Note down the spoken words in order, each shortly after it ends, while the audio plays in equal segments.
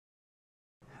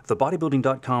The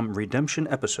Bodybuilding.com Redemption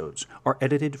episodes are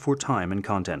edited for time and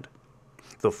content.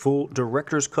 The full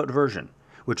director's cut version,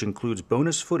 which includes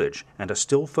bonus footage and a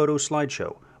still photo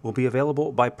slideshow, will be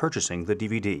available by purchasing the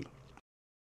DVD.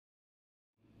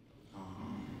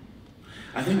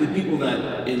 I think the people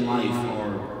that in life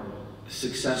are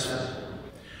successful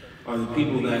are the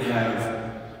people that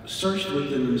have searched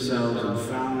within themselves and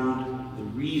found the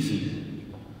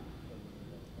reason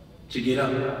to get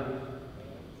up,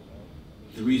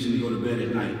 the reason to go to bed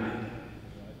at night,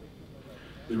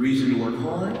 the reason to work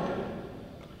hard,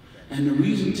 and the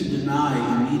reason to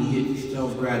deny immediate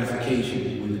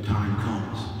self-gratification when the time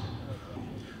comes.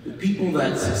 The people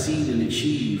that succeed and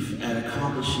achieve at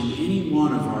accomplishing any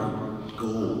one of our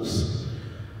goals,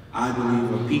 I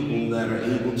believe, are people that are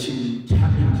able to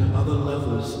tap into other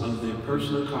levels of their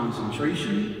personal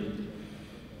concentration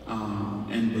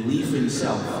and belief in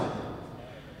self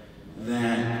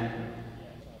that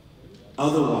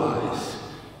otherwise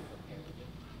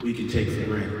we can take for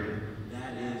granted.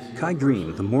 Kai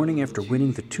Greene, the morning after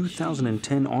winning the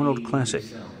 2010 Arnold Classic,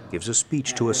 gives a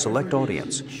speech to a select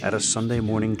audience at a Sunday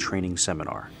morning training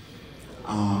seminar.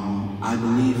 I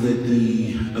believe that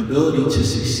the ability to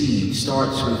succeed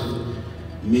starts with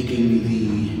making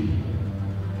the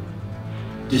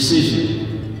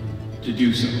decision to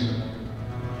do so.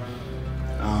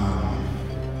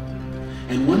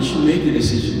 And once you make the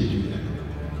decision to do that,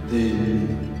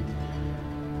 then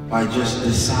by just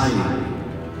deciding,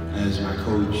 as my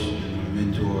coach and my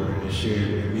mentor has shared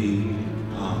with me,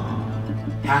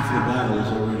 half the battle is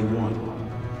already won.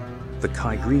 The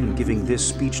Kai Greene giving this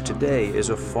speech today is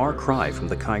a far cry from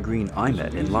the Kai Greene I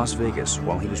met in Las Vegas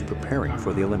while he was preparing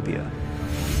for the Olympia.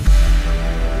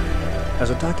 As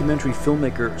a documentary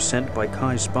filmmaker sent by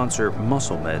Kai's sponsor,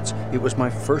 Muscle Meds, it was my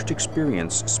first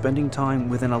experience spending time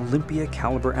with an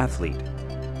Olympia-caliber athlete.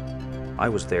 I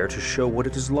was there to show what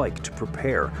it is like to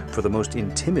prepare for the most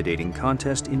intimidating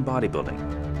contest in bodybuilding.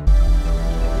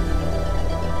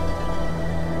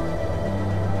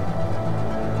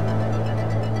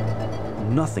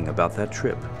 Nothing about that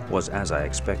trip was as I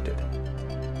expected.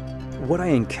 What I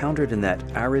encountered in that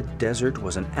arid desert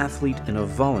was an athlete in a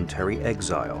voluntary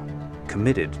exile,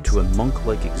 committed to a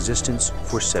monk-like existence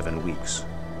for 7 weeks.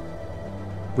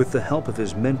 With the help of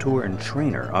his mentor and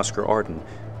trainer, Oscar Arden,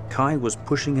 Kai was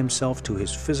pushing himself to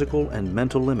his physical and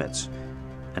mental limits,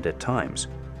 and at times,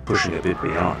 pushing a bit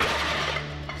beyond.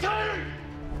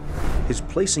 His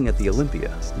placing at the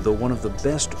Olympia, though one of the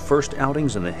best first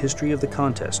outings in the history of the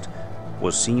contest,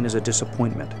 was seen as a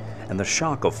disappointment, and the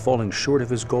shock of falling short of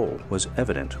his goal was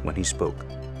evident when he spoke.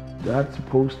 That's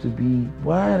supposed to be,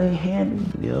 why are they handing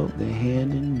me? Yep, they're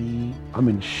handing me. I'm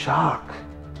in shock.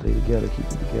 Stay together, keep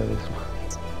it together.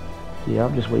 Yeah,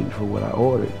 I'm just waiting for what I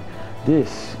ordered.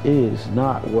 This is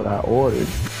not what I ordered.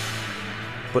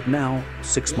 But now,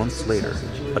 6 months later,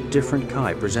 a different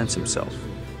Kai presents himself.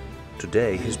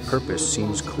 Today, his purpose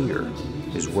seems clear,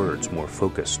 his words more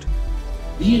focused.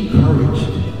 Be encouraged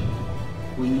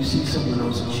when you see someone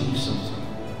else achieve something.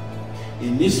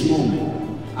 In this moment,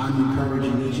 I'm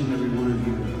encouraging each and every one of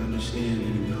you to understand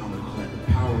and acknowledge that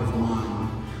the power of mind,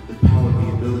 the power of the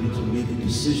ability to make a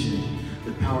decision,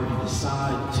 the power to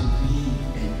decide to be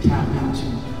and tap into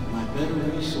my better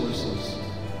resources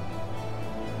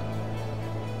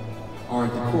are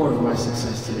at the core of my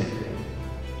success today.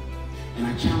 And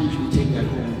I challenge you to take that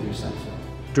home with yourself.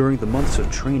 During the months of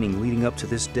training leading up to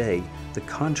this day, the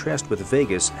contrast with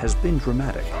Vegas has been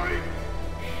dramatic.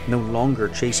 No longer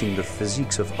chasing the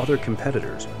physiques of other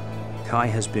competitors, Kai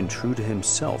has been true to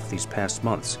himself these past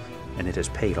months, and it has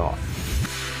paid off.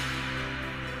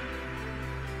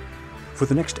 For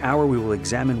the next hour, we will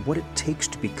examine what it takes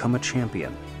to become a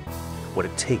champion, what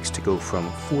it takes to go from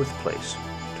 4th place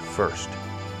to 1st.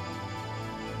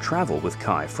 Travel with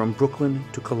Kai from Brooklyn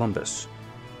to Columbus,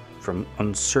 from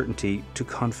uncertainty to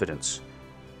confidence,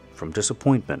 from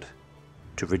disappointment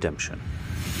to redemption.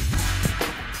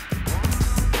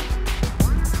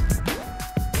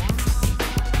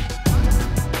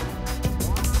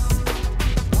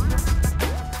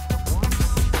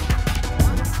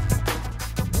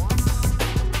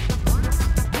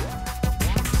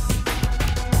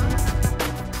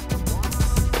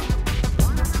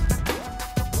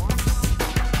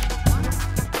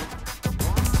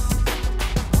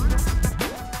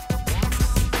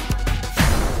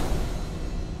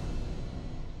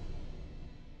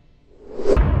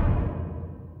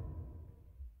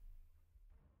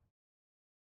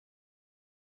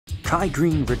 Kai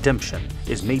Greene Redemption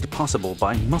is made possible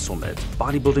by Muscle Meds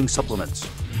bodybuilding supplements,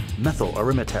 methyl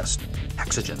aromatase,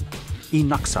 hexogen,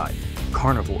 enoxide,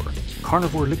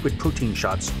 carnivore liquid protein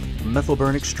shots,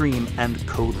 methylburn extreme, and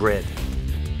code red.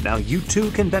 Now you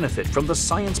too can benefit from the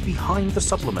science behind the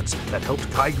supplements that helped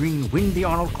Kai Greene win the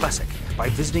Arnold Classic by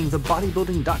visiting the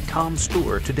bodybuilding.com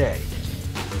store today.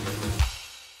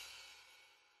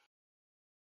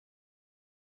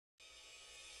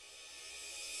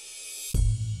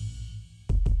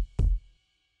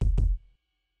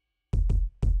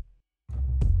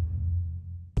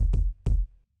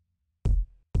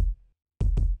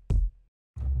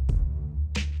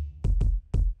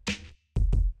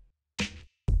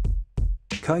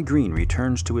 Kai Greene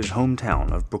returns to his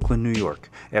hometown of Brooklyn, New York,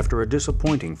 after a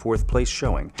disappointing fourth-place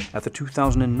showing at the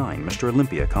 2009 Mr.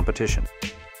 Olympia competition.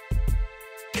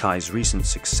 Kai's recent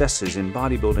successes in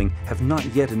bodybuilding have not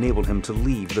yet enabled him to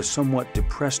leave the somewhat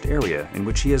depressed area in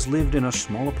which he has lived in a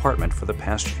small apartment for the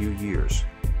past few years.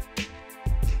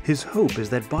 His hope is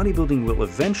that bodybuilding will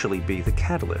eventually be the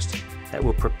catalyst that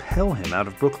will propel him out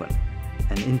of Brooklyn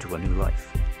and into a new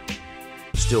life.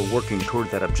 Still working toward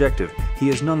that objective, he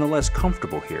is nonetheless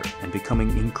comfortable here and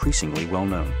becoming increasingly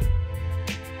well-known.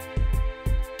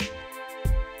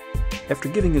 After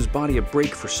giving his body a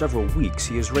break for several weeks,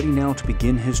 he is ready now to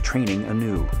begin his training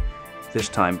anew, this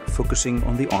time focusing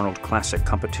on the Arnold Classic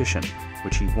competition,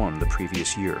 which he won the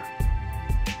previous year.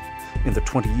 In the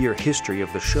 20-year history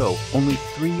of the show, only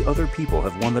 3 other people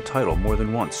have won the title more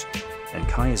than once, and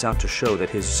Kai is out to show that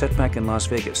his setback in Las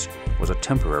Vegas was a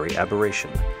temporary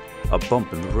aberration, a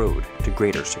bump in the road to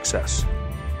greater success.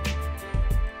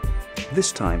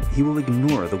 This time, he will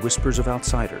ignore the whispers of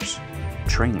outsiders,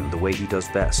 train the way he does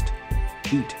best,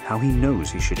 eat how he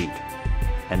knows he should eat,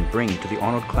 and bring to the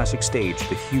Arnold Classic stage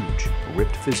the huge,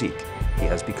 ripped physique he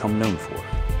has become known for.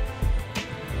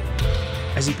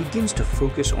 As he begins to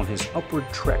focus on his upward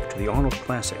trek to the Arnold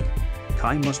Classic,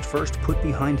 Kai must first put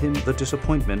behind him the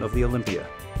disappointment of the Olympia.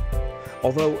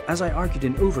 Although, as I argued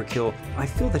in Overkill, I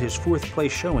feel that his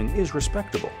fourth-place showing is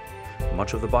respectable.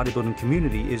 Much of the bodybuilding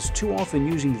community is too often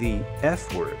using the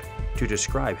F word to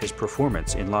describe his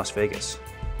performance in Las Vegas.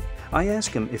 I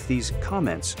ask him if these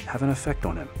comments have an effect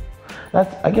on him.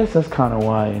 I guess that's kind of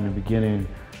why in the beginning,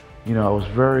 I was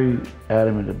very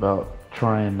adamant about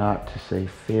trying not to say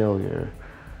failure,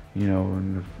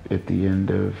 at the end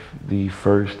of the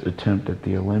first attempt at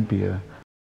the Olympia.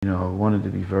 I wanted to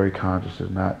be very conscious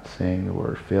of not saying the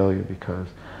word failure because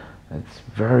it's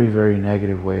a very, very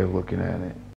negative way of looking at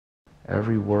it.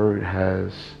 Every word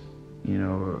has,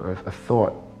 a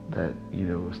thought that,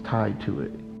 is tied to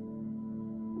it.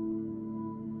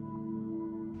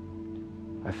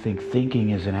 I think thinking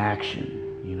is an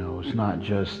action, it's not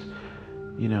just,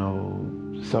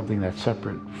 something that's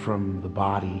separate from the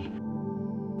body.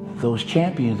 Those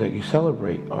champions that you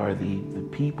celebrate are the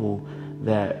people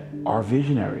that are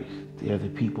visionaries. They're the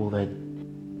people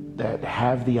that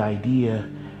have the idea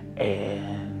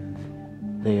and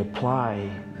they apply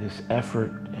this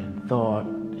effort and thought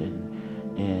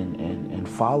and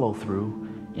follow through,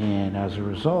 and as a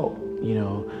result,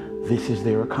 this is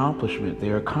their accomplishment.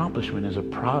 Their accomplishment is a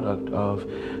product of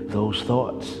those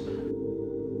thoughts.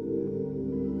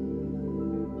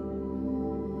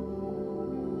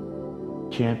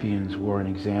 Champions were an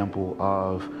example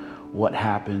of what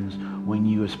happens when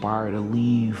you aspire to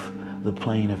leave the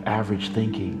plane of average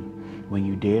thinking, when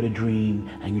you dare to dream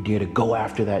and you dare to go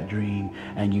after that dream,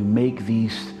 and you make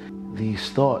these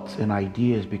thoughts and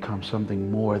ideas become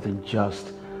something more than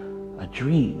just a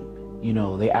dream.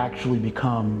 They actually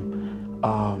become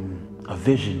a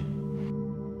vision.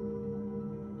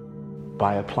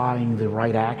 By applying the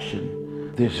right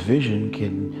action, this vision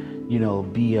can,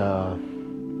 be a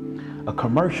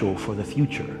commercial for the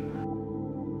future.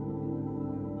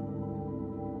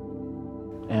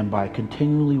 And by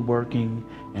continually working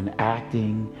and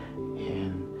acting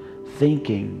and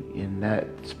thinking in that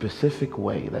specific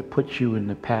way that puts you in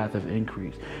the path of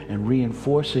increase and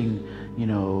reinforcing,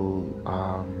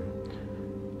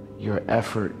 your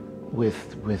effort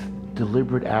with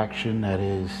deliberate action that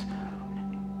is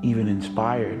even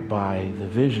inspired by the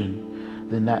vision,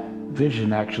 then that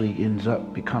vision actually ends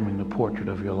up becoming the portrait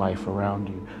of your life around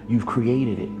you. You've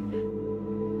created it.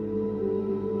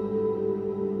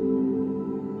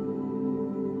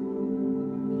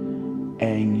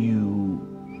 And you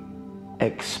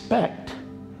expect,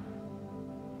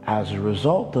 as a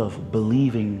result of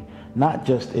believing not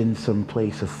just in some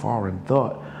place of foreign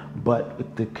thought,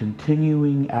 but the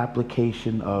continuing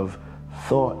application of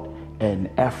thought and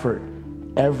effort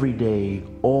every day,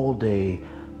 all day,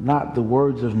 not the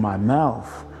words of my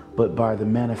mouth, but by the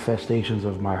manifestations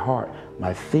of my heart,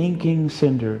 my thinking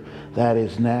center that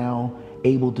is now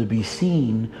able to be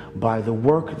seen by the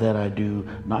work that I do,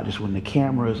 not just when the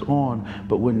camera is on,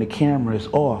 but when the camera is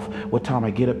off, what time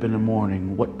I get up in the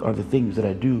morning, what are the things that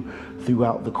I do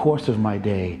throughout the course of my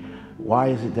day. Why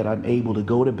is it that I'm able to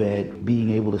go to bed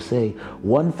being able to say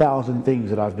 1,000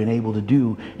 things that I've been able to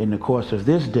do in the course of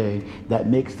this day that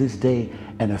makes this day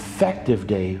an effective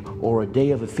day or a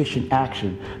day of efficient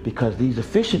action? Because these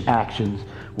efficient actions,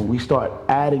 when we start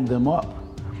adding them up,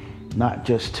 not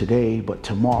just today, but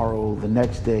tomorrow, the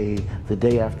next day, the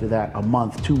day after that, a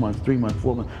month, 2 months, 3 months,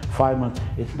 4 months, 5 months,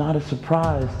 it's not a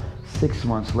surprise 6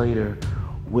 months later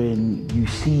when you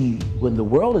see, when the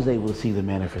world is able to see the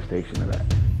manifestation of that.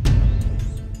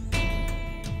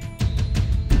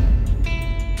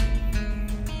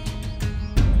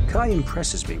 Kai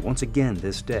impresses me once again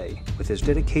this day with his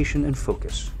dedication and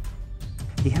focus.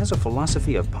 He has a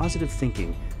philosophy of positive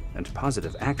thinking and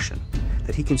positive action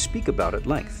that he can speak about at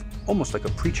length, almost like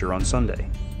a preacher on Sunday.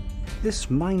 This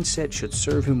mindset should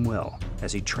serve him well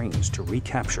as he trains to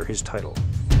recapture his title.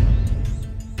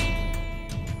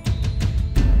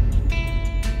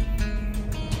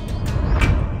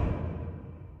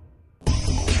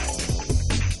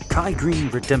 Kai Greene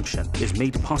Redemption is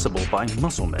made possible by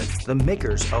MuscleMed, the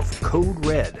makers of Code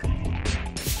Red.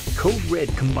 Code Red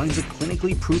combines a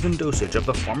clinically proven dosage of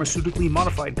the pharmaceutically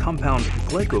modified compound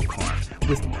glycocorn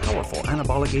with powerful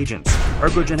anabolic agents,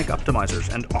 ergogenic optimizers,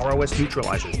 and ROS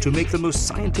neutralizers to make the most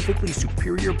scientifically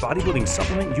superior bodybuilding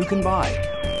supplement you can buy.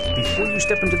 Before you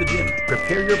step into the gym,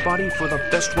 prepare your body for the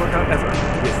best workout ever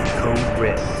with Code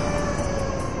Red.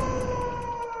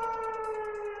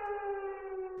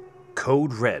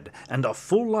 Code Red and a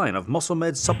full line of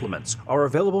MuscleMed supplements are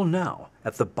available now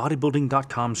at the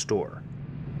Bodybuilding.com store.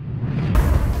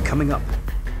 Coming up,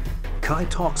 Kai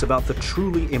talks about the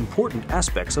truly important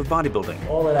aspects of bodybuilding.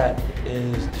 All of that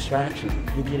is distraction.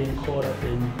 You're getting caught up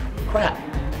in crap.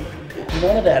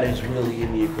 None of that is really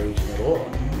in the equation at all.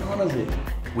 None of it.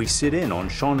 We sit in on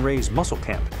Sean Ray's muscle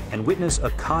camp and witness a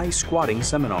Kai squatting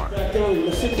seminar. Back there,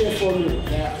 let's sit there for a minute.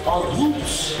 Our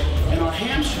glutes and our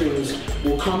hamstrings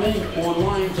will come in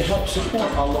online to help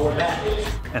support our lower back.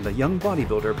 And a young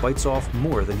bodybuilder bites off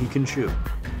more than he can chew.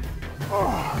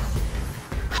 A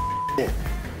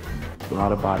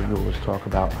lot of bodybuilders talk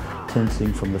about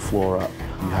tensing from the floor up.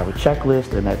 You have a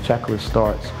checklist, and that checklist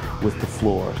starts with the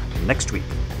floor. Next week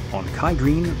on Kai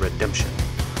Greene Redemption.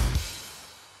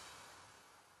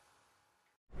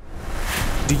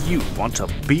 Do you want to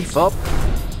beef up?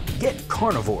 Get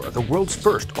Carnivore, the world's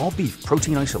first all-beef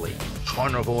protein isolate.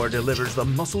 Carnivore delivers the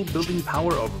muscle-building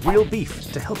power of real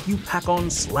beef to help you pack on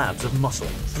slabs of muscle.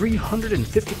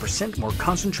 350% more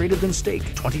concentrated than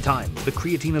steak, 20 times the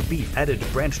creatine of beef, added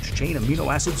branched-chain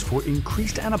amino acids for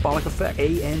increased anabolic effect,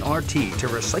 ANRT to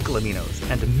recycle aminos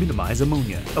and minimize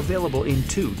ammonia. Available in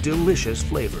 2 delicious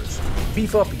flavors.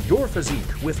 Beef up your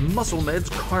physique with MuscleMed's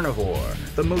Carnivore,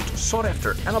 the most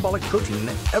sought-after anabolic protein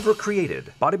ever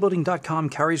created. Bodybuilding.com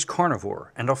carries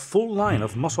Carnivore and a full line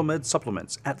of MuscleMed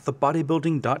supplements at the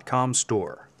Bodybuilding.com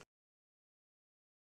store.